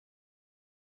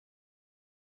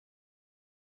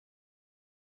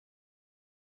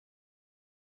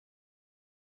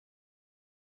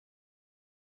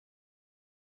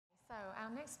So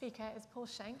our next speaker is Paul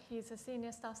Schenk. He's a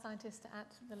senior staff scientist at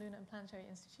the Lunar and Planetary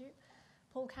Institute.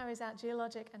 Paul carries out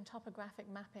geologic and topographic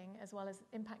mapping as well as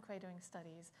impact cratering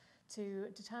studies to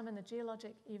determine the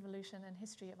geologic evolution and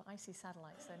history of icy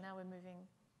satellites. So now we're moving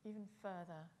even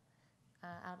further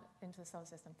out into the solar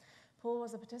system. Paul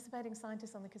was a participating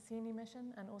scientist on the Cassini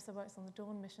mission and also works on the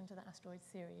Dawn mission to the asteroid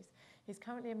Ceres. He's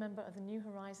currently a member of the New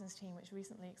Horizons team, which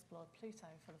recently explored Pluto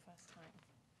for the first time.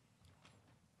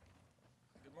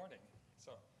 Good morning.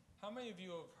 So, how many of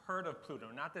you have heard of Pluto?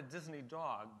 Not the Disney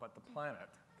dog, but the planet.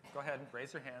 Go ahead and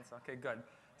raise your hands. Okay, good.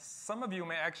 Some of you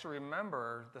may actually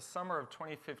remember the summer of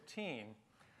 2015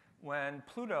 when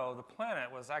Pluto, the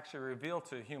planet, was actually revealed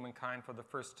to humankind for the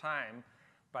first time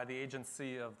by the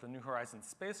agency of the New Horizons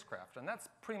spacecraft. And that's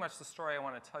pretty much the story I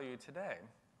want to tell you today.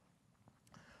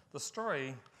 The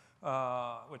story,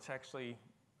 which actually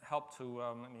helped to,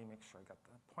 let me make sure I got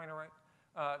the pointer right,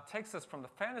 takes us from the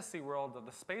fantasy world of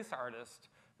the space artist,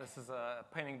 this is a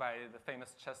painting by the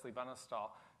famous Chesley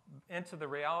Bonestall, into the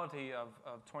reality of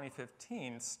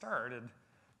 2015, started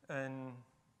in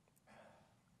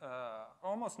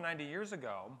almost 90 years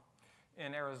ago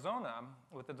in Arizona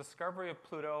with the discovery of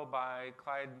Pluto by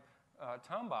Clyde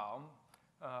Tombaugh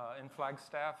in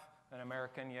Flagstaff, an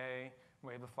American, yay,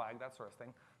 wave the flag, that sort of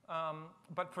thing.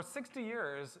 But for 60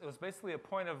 years, it was basically a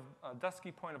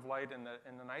dusky point of light in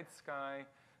the night sky,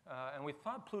 and we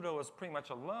thought Pluto was pretty much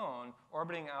alone,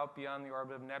 orbiting out beyond the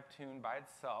orbit of Neptune by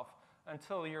itself,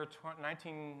 until the year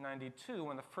 1992,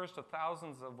 when the first of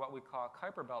thousands of what we call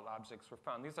Kuiper Belt objects were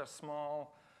found. These are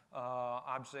small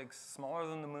objects, smaller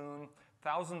than the moon,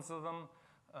 thousands of them,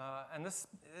 and this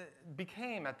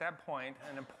became, at that point,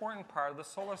 an important part of the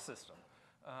solar system.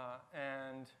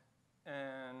 And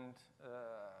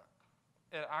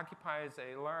it occupies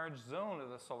a large zone of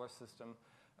the solar system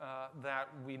that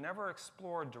we never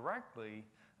explored directly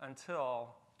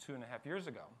until 2.5 years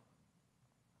ago.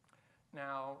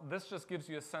 Now, this just gives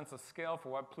you a sense of scale for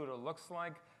what Pluto looks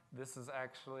like. This is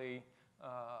actually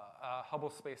a Hubble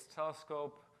Space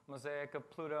Telescope mosaic of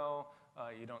Pluto.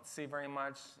 You don't see very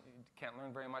much. You can't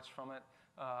learn very much from it.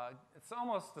 It's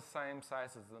almost the same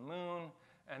size as the moon.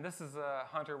 And this is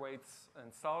Hunter, Waits, and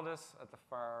Enceladus at the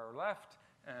far left.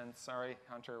 And sorry,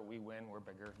 Hunter, we win. We're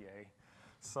bigger. Yay.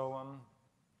 So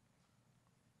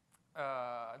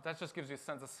that just gives you a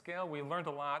sense of scale. We learned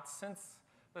a lot since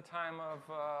the time of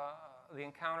the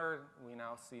encounter. We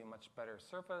now see a much better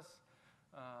surface.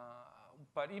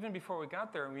 But even before we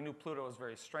got there, we knew Pluto was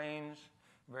very strange,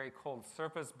 very cold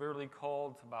surface, bitterly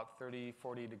cold, about 30,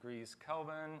 40 degrees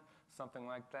Kelvin, something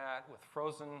like that, with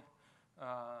frozen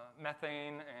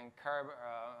methane and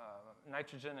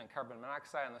nitrogen and carbon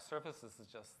monoxide on the surface. This is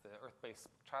just the Earth-based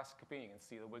spectroscopy. You can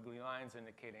see the wiggly lines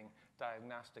indicating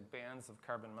diagnostic bands of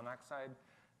carbon monoxide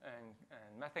and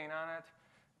methane on it.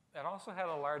 It also had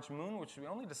a large moon, which we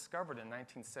only discovered in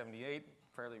 1978,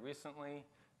 fairly recently.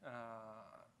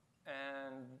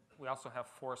 And we also have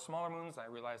 4 smaller moons. I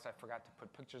realized I forgot to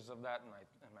put pictures of that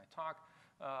in my talk.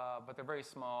 But they're very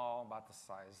small, about the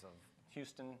size of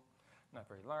Houston, not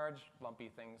very large, lumpy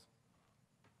things.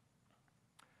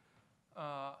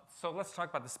 So let's talk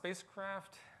about the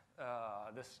spacecraft.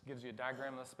 This gives you a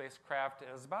diagram of the spacecraft. It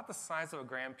is about the size of a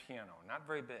grand piano, not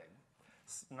very big.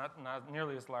 Not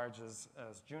nearly as large as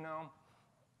Juno.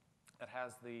 It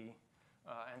has the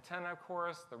antenna, of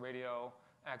course, the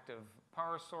radioactive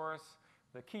power source.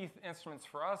 The key instruments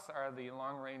for us are the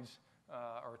long-range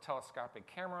or telescopic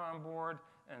camera on board,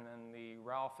 and then the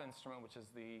Ralph instrument, which is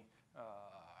the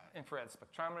infrared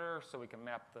spectrometer, so we can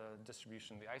map the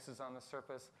distribution of the ices on the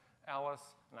surface.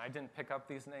 Alice, and I didn't pick up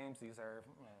these names. These are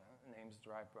names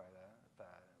derived by the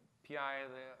PI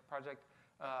of the project.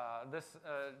 This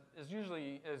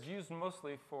is used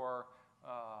mostly for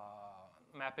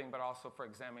mapping, but also for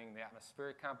examining the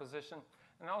atmospheric composition.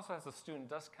 And it also has a student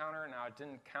dust counter. Now, it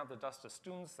didn't count the dust of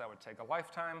students. That would take a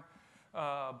lifetime.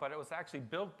 But it was actually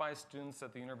built by students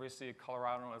at the University of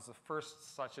Colorado as the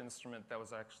first such instrument that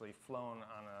was actually flown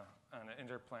on an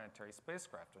interplanetary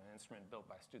spacecraft, an instrument built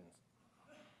by students.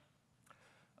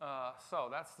 So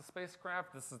that's the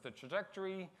spacecraft. This is the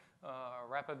trajectory,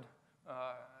 rapid,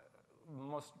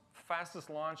 most fastest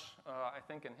launch, I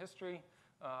think, in history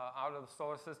out of the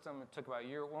solar system. It took about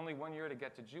only 1 year to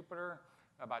get to Jupiter,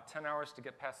 about 10 hours to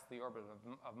get past the orbit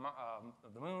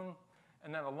of the moon,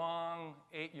 and then a long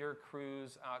 8-year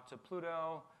cruise out to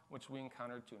Pluto, which we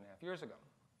encountered 2.5 years ago.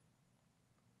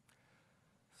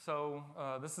 So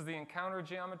this is the encounter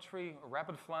geometry, a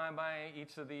rapid flyby.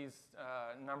 Each of these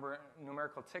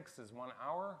numerical ticks is 1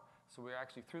 hour. So we're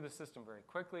actually through the system very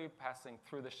quickly, passing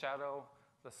through the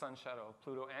sun shadow of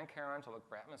Pluto and Charon to look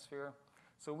for atmosphere.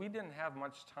 So we didn't have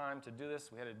much time to do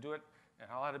this. We had to do it. It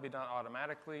all had to be done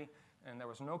automatically. And there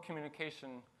was no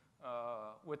communication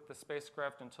with the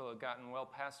spacecraft until it gotten well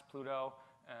past Pluto.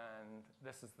 And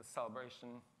this is the celebration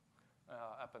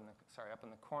up in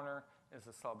the corner is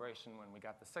the celebration when we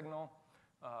got the signal.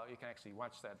 You can actually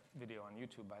watch that video on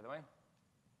YouTube, by the way.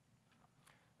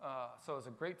 So it was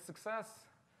a great success.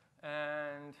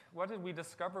 And what did we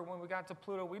discover when we got to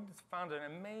Pluto? We found an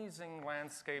amazing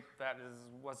landscape that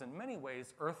was in many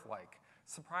ways Earth-like,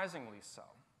 surprisingly so.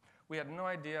 We had no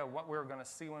idea what we were going to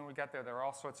see when we got there. There were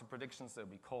all sorts of predictions that it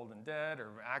would be cold and dead or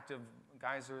active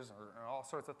geysers or all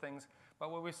sorts of things. But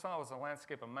what we saw was a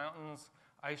landscape of mountains,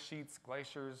 ice sheets,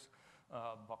 glaciers,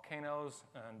 volcanoes,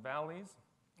 and valleys.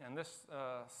 And this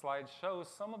slide shows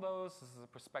some of those. This is a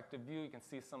perspective view. You can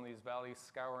see some of these valleys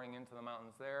scouring into the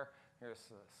mountains there.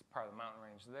 Here's part of the mountain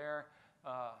range there.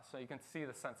 So you can see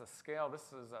the sense of scale.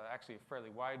 This is actually a fairly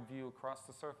wide view across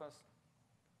the surface.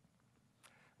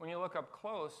 When you look up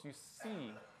close, you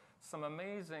see some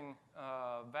amazing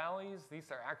valleys. These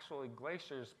are actually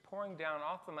glaciers pouring down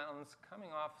off the mountains, coming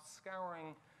off,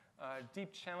 scouring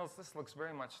deep channels. This looks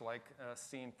very much like a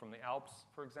scene from the Alps,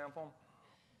 for example,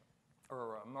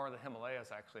 or more the Himalayas,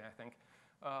 actually, I think.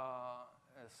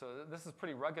 So this is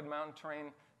pretty rugged mountain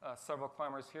terrain, several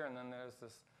kilometers here, and then there's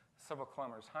this several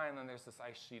kilometers high, and then there's this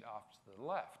ice sheet off to the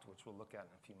left, which we'll look at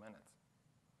in a few minutes.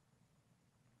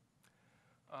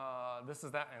 This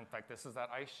is that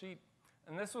ice sheet.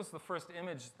 And this was the first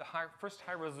image, first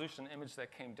high-resolution image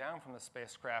that came down from the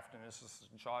spacecraft, and this is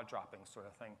a jaw-dropping sort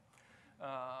of thing.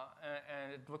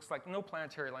 And it looks like no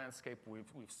planetary landscape we've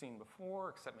seen before,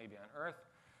 except maybe on Earth.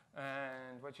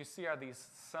 And what you see are these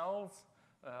cells.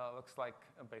 Looks like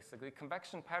basically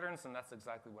convection patterns, and that's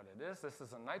exactly what it is. This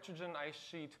is a nitrogen ice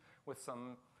sheet with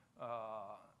some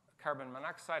carbon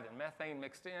monoxide and methane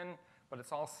mixed in, but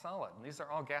it's all solid. And these are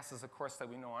all gases, of course, that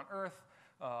we know on Earth.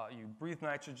 You breathe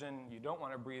nitrogen. You don't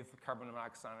want to breathe carbon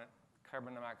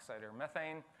monoxide or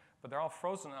methane, but they're all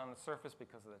frozen on the surface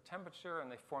because of the temperature,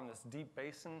 and they form this deep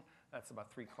basin that's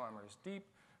about 3 kilometers deep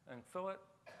and fill it.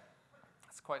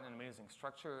 It's quite an amazing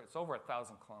structure. It's over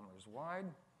 1,000 kilometers wide.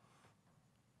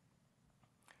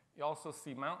 You also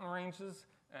see mountain ranges,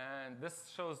 and this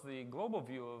shows the global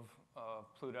view of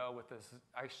Pluto with this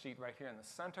ice sheet right here in the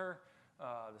center,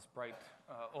 this bright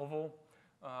oval.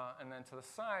 And then to the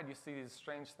side, you see these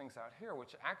strange things out here,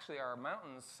 which actually are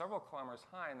mountains several kilometers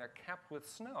high, and they're capped with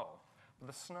snow. But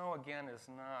the snow, again, is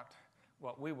not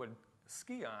what we would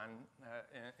ski on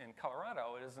in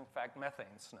Colorado. It is, in fact,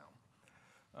 methane snow.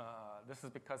 This is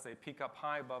because they peak up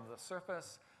high above the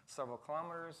surface, several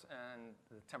kilometers, and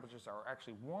the temperatures are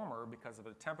actually warmer because of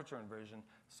a temperature inversion,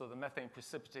 so the methane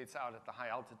precipitates out at the high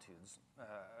altitudes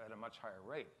at a much higher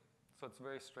rate. So it's a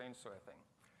very strange sort of thing.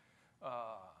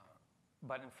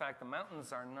 But in fact, the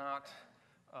mountains are not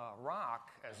rock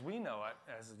as we know it,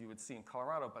 as you would see in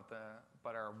Colorado,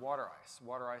 but are water ice.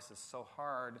 Water ice is so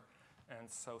hard and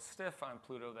so stiff on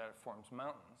Pluto that it forms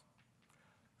mountains.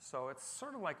 So it's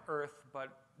sort of like Earth,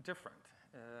 but different,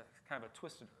 kind of a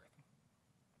twisted Earth.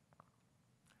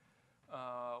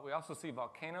 We also see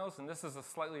volcanoes, and this is a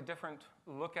slightly different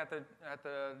look at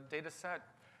the data set.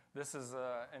 This is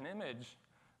an image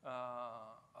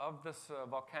of this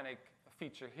volcanic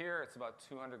feature here. It's about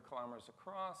 200 kilometers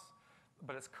across,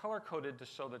 but it's color-coded to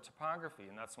show the topography,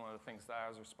 and that's one of the things that I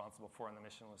was responsible for in the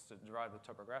mission, was to derive the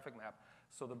topographic map.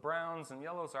 So the browns and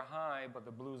yellows are high, but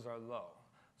the blues are low.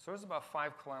 So there's about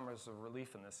 5 kilometers of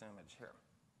relief in this image here.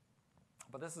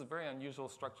 But this is a very unusual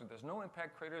structure. There's no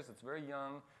impact craters. It's very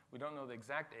young. We don't know the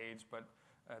exact age, but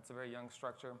it's a very young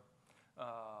structure.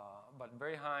 But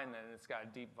very high, and then it's got a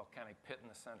deep volcanic pit in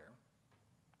the center.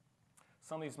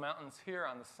 Some of these mountains here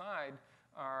on the side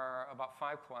are about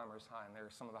 5 kilometers high, and they're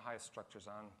some of the highest structures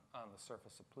on the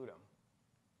surface of Pluto.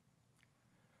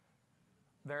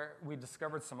 There, we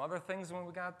discovered some other things when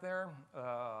we got there.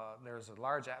 There's a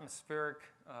large atmospheric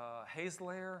haze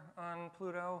layer on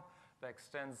Pluto that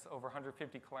extends over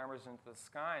 150 kilometers into the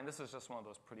sky, and this is just one of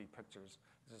those pretty pictures.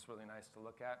 It's just really nice to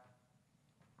look at.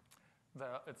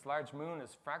 Its large moon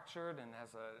is fractured and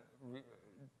has a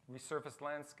resurfaced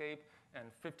landscape and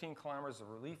 15 kilometers of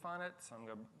relief on it. So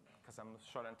because I'm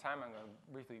short on time, I'm going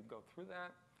to briefly go through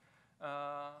that.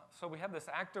 So we have this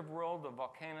active world of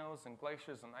volcanoes and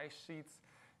glaciers and ice sheets,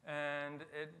 and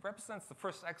it represents the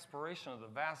first exploration of the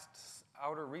vast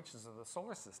outer reaches of the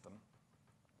solar system.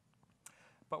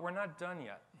 But we're not done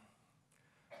yet.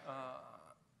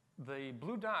 The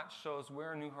blue dot shows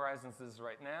where New Horizons is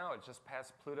right now. It just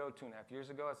passed Pluto 2.5 years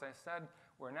ago, as I said.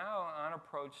 We're now on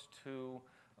approach to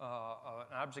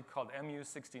an object called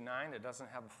MU69. It doesn't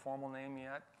have a formal name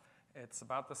yet. It's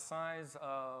about the size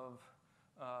of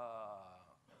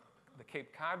the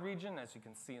Cape Cod region, as you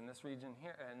can see in this region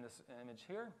here, in this image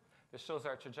here. This shows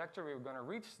our trajectory. We're going to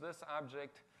reach this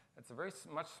object. It's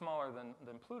much smaller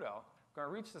than Pluto. We're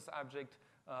going to reach this object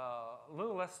a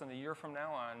little less than a year from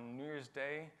now on New Year's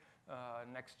Day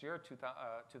next year,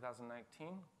 2019.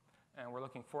 And we're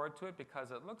looking forward to it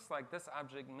because it looks like this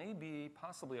object may be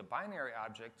possibly a binary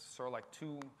object, sort of like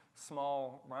two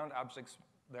small round objects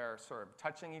that are sort of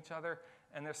touching each other.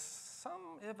 And there's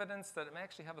some evidence that it may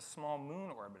actually have a small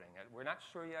moon orbiting it. We're not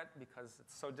sure yet because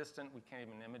it's so distant we can't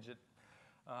even image it.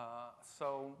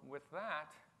 So with that,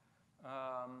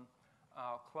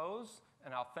 I'll close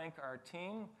and I'll thank our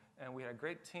team. And we had a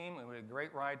great team and we had a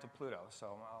great ride to Pluto.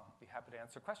 So I'll be happy to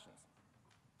answer questions.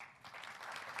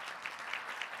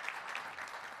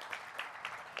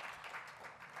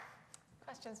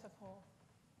 Questions for Paul?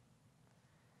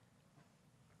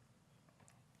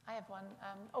 I have one.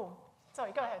 Oh,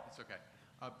 sorry, go ahead. It's okay.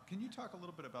 Can you talk a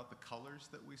little bit about the colors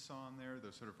that we saw in there,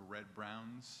 those sort of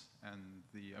red-browns, and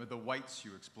the whites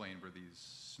you explained were these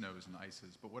snows and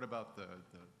ices, but what about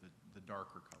the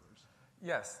darker colors?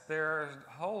 Yes, there's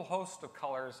a whole host of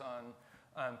colors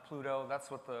on Pluto.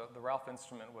 That's what the Ralph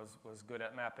instrument was good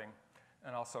at mapping.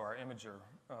 And also our imager,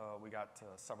 we got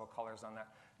several colors on that.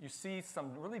 You see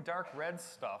some really dark red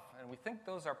stuff, and we think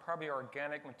those are probably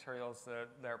organic materials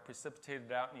that are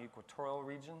precipitated out in the equatorial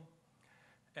region.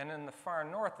 And in the far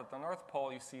north, at the North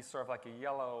Pole, you see sort of like a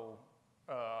yellow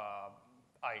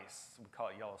ice. We call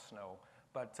it yellow snow.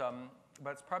 But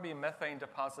it's probably a methane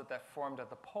deposit that formed at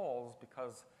the poles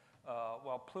because,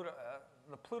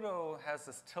 the Pluto has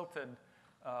this tilted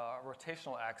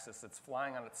rotational axis. It's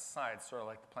flying on its side, sort of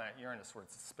like the planet Uranus, where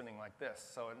it's spinning like this.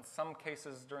 So in some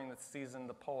cases during the season,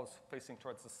 the pole is facing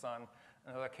towards the sun.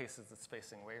 In other cases, it's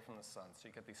facing away from the sun. So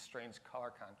you get these strange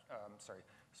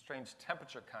strange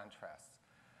temperature contrasts.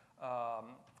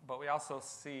 But we also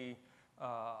see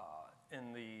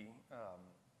in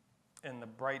the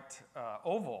bright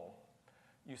oval,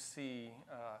 you see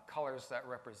colors that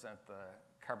represent the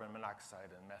carbon monoxide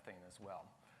and methane as well.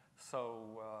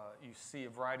 So you see a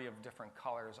variety of different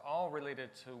colors, all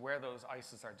related to where those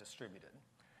ices are distributed.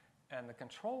 And the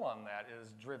control on that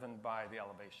is driven by the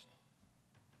elevation.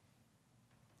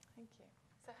 Thank you.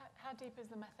 So how deep is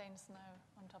the methane snow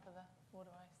on top of the water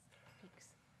ice peaks?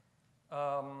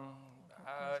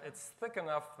 It's thick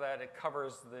enough that it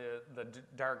covers the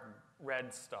dark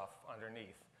red stuff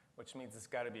underneath, which means it's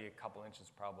got to be a couple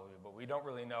inches probably, but we don't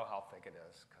really know how thick it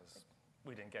is because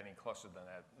we didn't get any closer than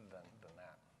that.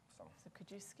 So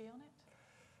could you ski on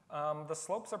it? The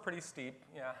slopes are pretty steep,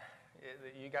 yeah.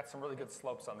 You got some really good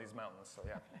slopes on these mountains, so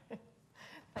yeah.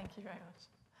 Thank you very much.